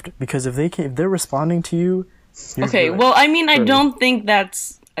soft? Because if they're responding to you, you're Okay, good. well, I mean, I don't think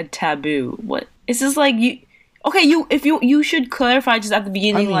that's a taboo. What? It's just like you... Okay, you should clarify just at the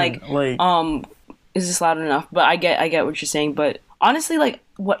beginning, is this loud enough? But I get what you're saying, but honestly, like,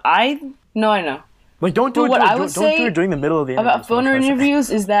 I know. Like, don't do But it. what I would Don't do say it during the middle of the interview. About phone interviews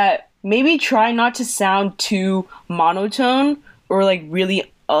is that maybe try not to sound too monotone or like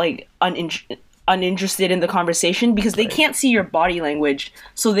really like uninterested in the conversation, because they can't see your body language,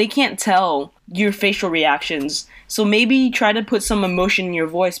 so they can't tell your facial reactions. So maybe try to put some emotion in your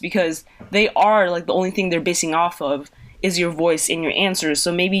voice, because they are like the only thing they're basing off of is your voice in your answers.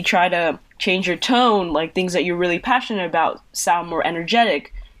 So maybe try to change your tone, like things that you're really passionate about sound more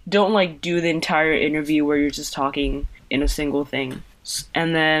energetic. Don't like do the entire interview where you're just talking in a single thing.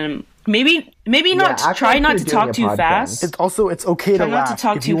 And then maybe not try not to talk too fast. It's okay try to not laugh. to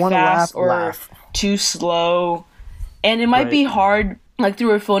talk if too you want to fast or laugh. too slow. And it might be hard, like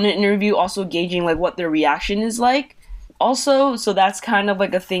through a phone interview, also gauging like what their reaction is like. Also, so that's kind of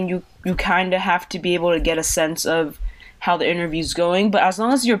like a thing you kind of have to be able to get a sense of how the interview's going. But as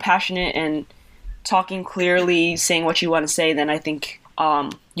long as you're passionate and talking clearly, saying what you want to say, then I think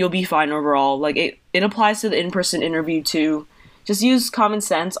you'll be fine overall. Like it applies to the in-person interview too. Just use common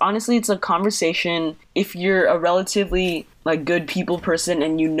sense. Honestly, it's a conversation. If you're a relatively like good people person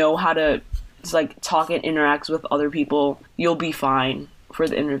and you know how to just, like talk and interact with other people, you'll be fine for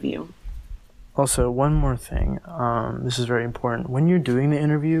the interview. Also, one more thing. This is very important. When you're doing the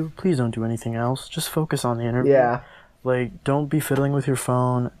interview, please don't do anything else. Just focus on the interview. Yeah. Like, don't be fiddling with your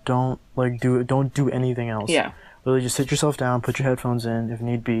phone. Don't do anything else. Yeah. Literally just sit yourself down, put your headphones in if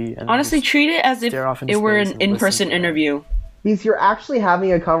need be. And honestly, treat it as if it were an in-person interview. Because you're actually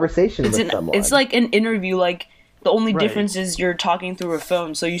having a conversation with someone. It's like an interview. Like, the only difference is you're talking through a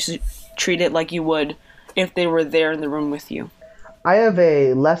phone, so you should treat it like you would if they were there in the room with you. I have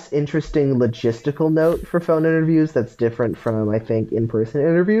a less interesting logistical note for phone interviews that's different from, I think, in-person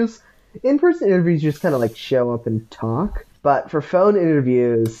interviews. In-person interviews just kind of like show up and talk. But for phone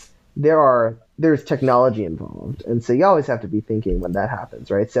interviews, there's technology involved. And so you always have to be thinking when that happens,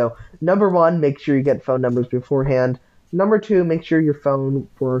 right? So number one, make sure you get phone numbers beforehand. Number two, make sure your phone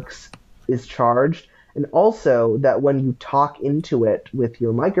is charged. And also that when you talk into it with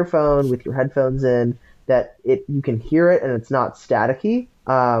your microphone, with your headphones in, that you can hear it and it's not staticky.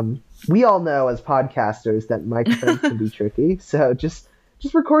 We all know as podcasters that microphones can be tricky. So just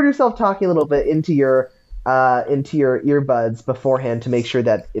record yourself talking a little bit into your earbuds beforehand to make sure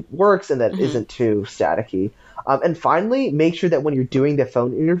that it works and that isn't too staticky. And finally, make sure that when you're doing the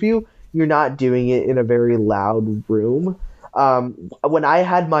phone interview, you're not doing it in a very loud room. When I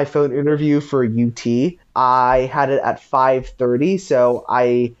had my phone interview for UT, I had it at 5:30, so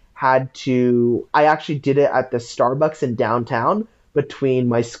I actually did it at the Starbucks in downtown between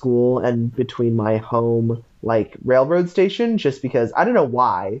my school and between my home, like, railroad station, just because, I don't know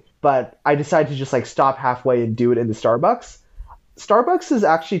why, but I decided to just, like, stop halfway and do it in the Starbucks. Starbucks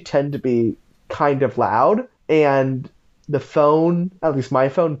actually tend to be kind of loud, and the phone, at least my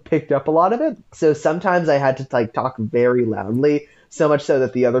phone, picked up a lot of it. So sometimes I had to, like, talk very loudly, so much so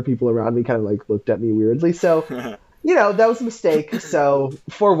that the other people around me kind of, like, looked at me weirdly. So, that was a mistake. So,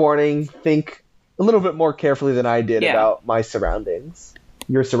 forewarning, think a little bit more carefully than I did about my surroundings.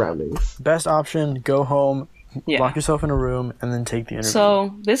 Your surroundings. Best option, go home, lock yourself in a room, and then take the interview.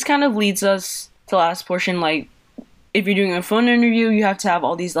 So, this kind of leads us to the last portion, like, if you're doing a phone interview, you have to have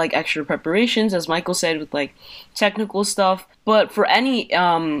all these, like, extra preparations, as Michael said, with, like, technical stuff. But for any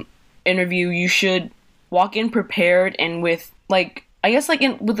interview, you should walk in prepared and with, like, I guess, like,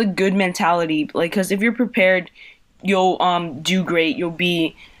 with a good mentality. Like, because if you're prepared, you'll do great.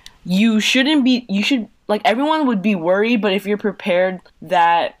 You should, like, everyone would be worried, but if you're prepared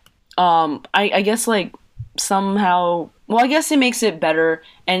that, I guess, like, somehow, well, I guess it makes it better.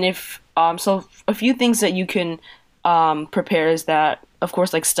 And if, so a few things that you can prepare is that, of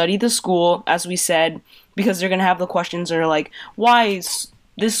course, like, study the school, as we said, because they're going to have the questions that are like, why is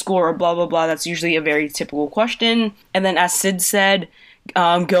this school or blah, blah, blah. That's usually a very typical question. And then, as Sid said,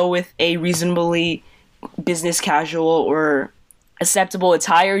 go with a reasonably business casual or acceptable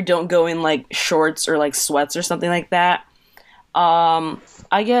attire. Don't go in, like, shorts or, like, sweats or something like that.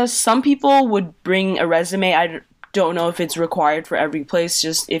 I guess some people would bring a resume. I don't know if it's required for every place,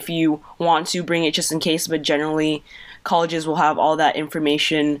 just if you want to bring it just in case, but generally colleges will have all that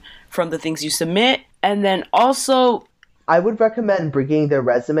information from the things you submit. And then also, I would recommend bringing their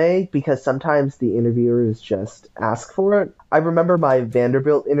resume because sometimes the interviewers just ask for it. I remember my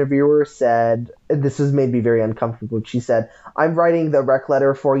Vanderbilt interviewer said, and this has made me very uncomfortable, she said, I'm writing the rec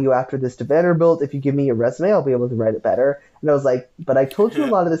letter for you after this to Vanderbilt. If you give me your resume, I'll be able to write it better. And I was like, but I told you a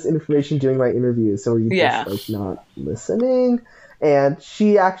lot of this information during my interview, so are you just, like, not listening? And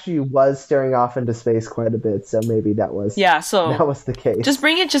she actually was staring off into space quite a bit, so maybe that was the case. Just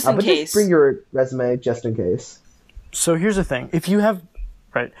bring it just in case. Just bring your resume just in case. So here's the thing. If you have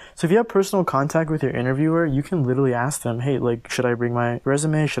Right. So if you have personal contact with your interviewer, you can literally ask them, hey, like, should I bring my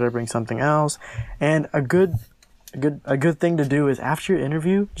resume? Should I bring something else? And a good thing to do is after your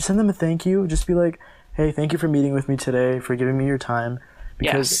interview, just send them a thank you. Just be like, hey, thank you for meeting with me today, for giving me your time.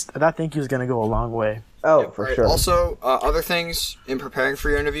 Because that thank you is going to go a long way. Oh, Yep, for right. sure. Also, other things in preparing for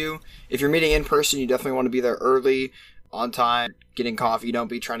your interview, if you're meeting in person, you definitely want to be there early, on time, getting coffee. Don't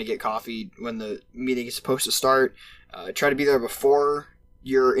be trying to get coffee when the meeting is supposed to start. Try to be there before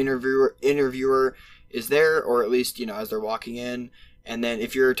your interviewer is there, or at least, as they're walking in. And then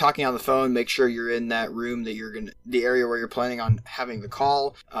if you're talking on the phone, make sure you're in that room that the area where you're planning on having the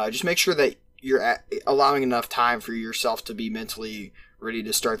call. Just make sure that you're allowing enough time for yourself to be mentally ready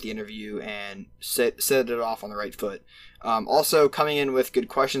to start the interview and set it off on the right foot. Also, coming in with good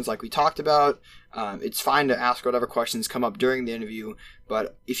questions like we talked about. It's fine to ask whatever questions come up during the interview,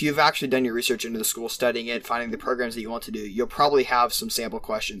 but if you've actually done your research into the school, studying it, finding the programs that you want to do, you'll probably have some sample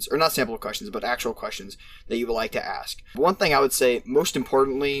questions, or not sample questions, but actual questions that you would like to ask. One thing I would say, most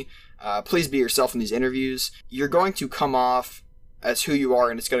importantly, please be yourself in these interviews. You're going to come off as who you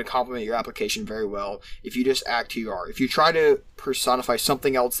are, and it's going to complement your application very well if you just act who you are. If you try to personify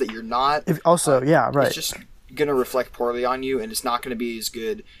something else that you're not, it's just going to reflect poorly on you, and it's not going to be as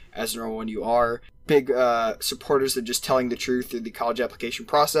good as the normal one you are. Big supporters of just telling the truth through the college application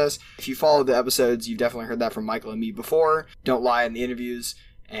process. If you followed the episodes, you've definitely heard that from Michael and me before. Don't lie in the interviews,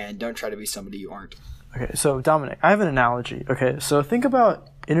 and don't try to be somebody you aren't. Okay, so Dominic, I have an analogy. Okay, so think about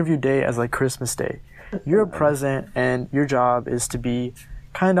interview day as like Christmas Day. You're a present, and your job is to be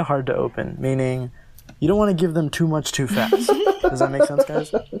kind of hard to open, meaning you don't want to give them too much too fast. Does that make sense,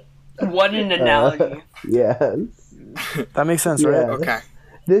 guys? What an analogy. Yes. That makes sense, right? Okay.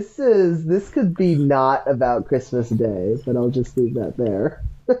 This could be not about Christmas Day, but I'll just leave that there.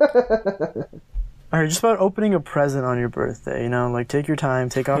 Alright, just about opening a present on your birthday, like take your time,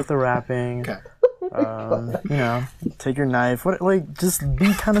 take off the wrapping. Okay. Take your knife. Just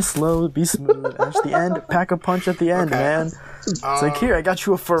be kind of slow, be smooth. And at the end, pack a punch at the end, man. It's like, here, I got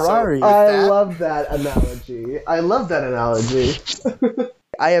you a Ferrari. I love that analogy.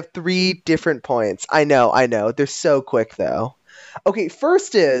 I have 3 different points. I know. They're so quick, though. Okay,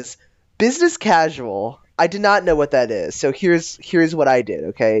 first is business casual. I did not know what that is. So here's what I did,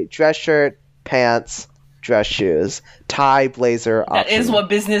 okay? Dress shirt, pants, dress shoes, tie, blazer, That optional. is what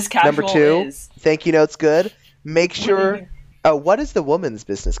business casual Number 2, is. thank you notes good. Make sure... what is the woman's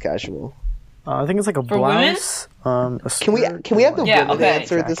business casual? I think it's like a blouse. A skirt, Can we have the woman okay.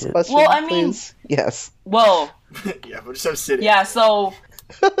 answer this Jacket. question, Well, I mean- please? Yes. Well, Yeah, we'll just have City. yeah, so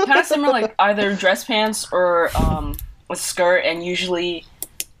kind of similar, like either dress pants or a skirt, and usually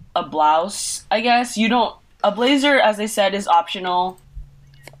a blouse, I guess. A blazer, as I said, is optional.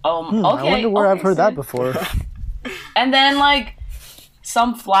 I wonder where I've heard that before. And then, like,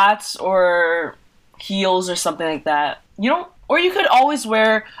 some flats or heels or something like that. Or you could always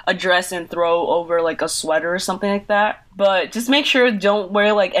wear a dress and throw over, like, a sweater or something like that. But just make sure don't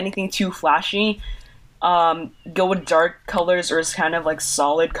wear, like, anything too flashy. Go with dark colors or kind of, like,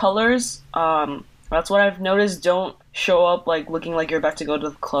 solid colors. That's what I've noticed. Don't show up, like, looking like you're about to go to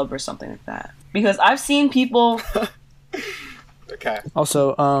the club or something like that. Because I've seen people... Okay.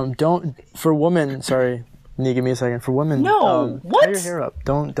 Also, for women, sorry, Nii, give me a second. For women, No, what? tie your hair up.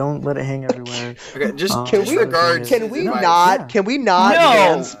 Don't let it hang everywhere. Okay, just Can we disregard. Can we advice. not? Can we not No.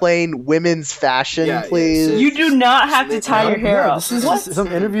 mansplain women's fashion, Yeah, please? so- You do not have to tie your hair Yeah, up. this is What? just some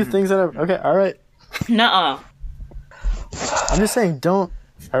interview things that are okay. All right, Nuh-uh. I'm just saying, don't.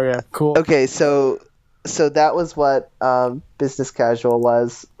 Okay, cool. Okay, so that was what business casual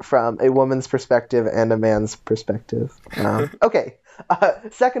was from a woman's perspective and a man's perspective. Okay,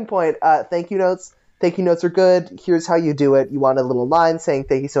 second point. Thank you notes. Thank you notes are good. Here's how you do it. You want a little line saying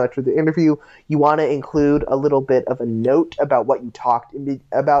thank you so much for the interview. You want to include a little bit of a note about what you talked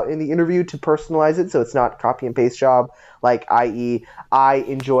about in the interview to personalize it so it's not copy and paste job, like i.e. I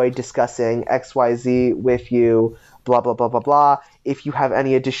enjoyed discussing XYZ with you, blah, blah, blah, blah, blah. If you have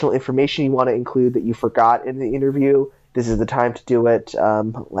any additional information you want to include that you forgot in the interview, this is the time to do it.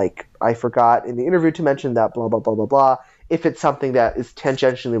 Like, I forgot in the interview to mention that, blah, blah, blah, blah, blah. If it's something that is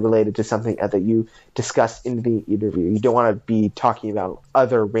tangentially related to something that you discussed in the interview. You don't want to be talking about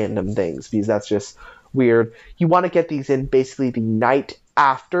other random things because that's just weird. You want to get these in basically the night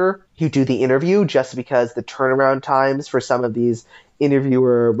after you do the interview, just because the turnaround times for some of these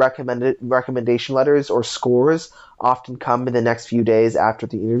interviewer recommendation letters or scores often come in the next few days after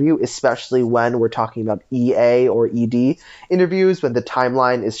the interview, especially when we're talking about EA or ED interviews, when the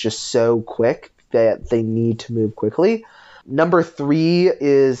timeline is just so quick that they need to move quickly. Number 3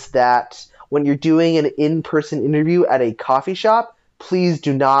 is that when you're doing an in-person interview at a coffee shop, please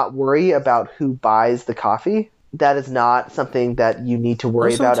do not worry about who buys the coffee. That is not something that you need to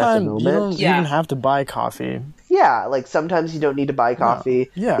worry about at the Sometimes you moment. don't Yeah. even have to buy coffee. Yeah, like sometimes you don't need to buy coffee.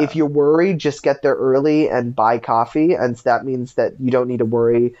 Yeah. If you're worried, just get there early and buy coffee, and that means that you don't need to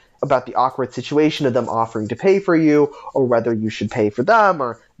worry about the awkward situation of them offering to pay for you, or whether you should pay for them,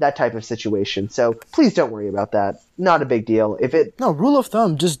 or that type of situation. So please don't worry about that. Not a big deal. If it, No, rule of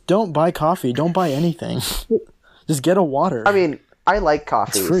thumb, just don't buy coffee. Don't buy anything. Just get a water. I mean, I like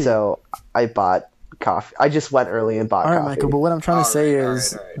coffee, It's free. so I bought coffee. I just went early and bought all right, coffee. Michael, but what I'm trying to say All right,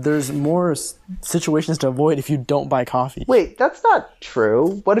 is all right. there's more situations to avoid if you don't buy coffee. Wait, that's not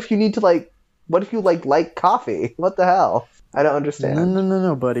true. What if you need to what if you like coffee? What the hell? I don't understand.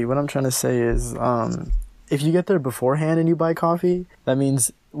 No, buddy. What I'm trying to say is, if you get there beforehand and you buy coffee, that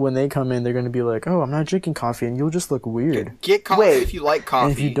means when they come in, they're going to be like, "Oh, I'm not drinking coffee," and you'll just look weird. Get coffee Wait. if you like coffee.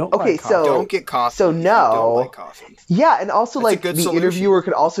 And if you don't Okay, buy coffee, so- don't get coffee. so if you no. don't like coffee. Yeah, and also That's a like good the solution. interviewer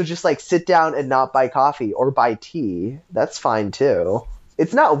could also just like sit down and not buy coffee or buy tea. That's fine too.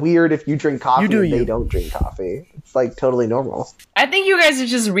 It's not weird if you drink coffee You do and they you. don't drink coffee. It's like totally normal. I think you guys are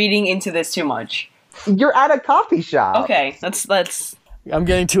just reading into this too much. You're at a coffee shop. Okay, that's I'm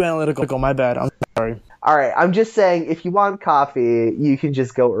getting too analytical. My bad. I'm sorry. All right, I'm just saying if you want coffee, you can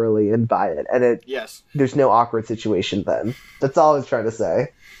just go early and buy it, and Yes. there's no awkward situation then. That's all I was trying to say.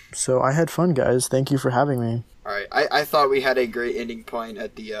 So I had fun, guys. Thank you for having me. All right. I thought we had a great ending point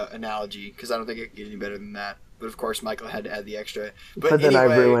at the analogy because I don't think it could get any better than that. But of course, Michael had to add the extra. But then I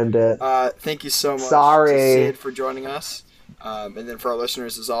anyway, ruined it. Thank you so much Sorry. to Sid for joining us. And then for our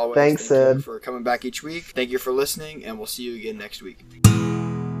listeners, as always, Thanks, thank you Sid. for coming back each week. Thank you for listening, and we'll see you again next week.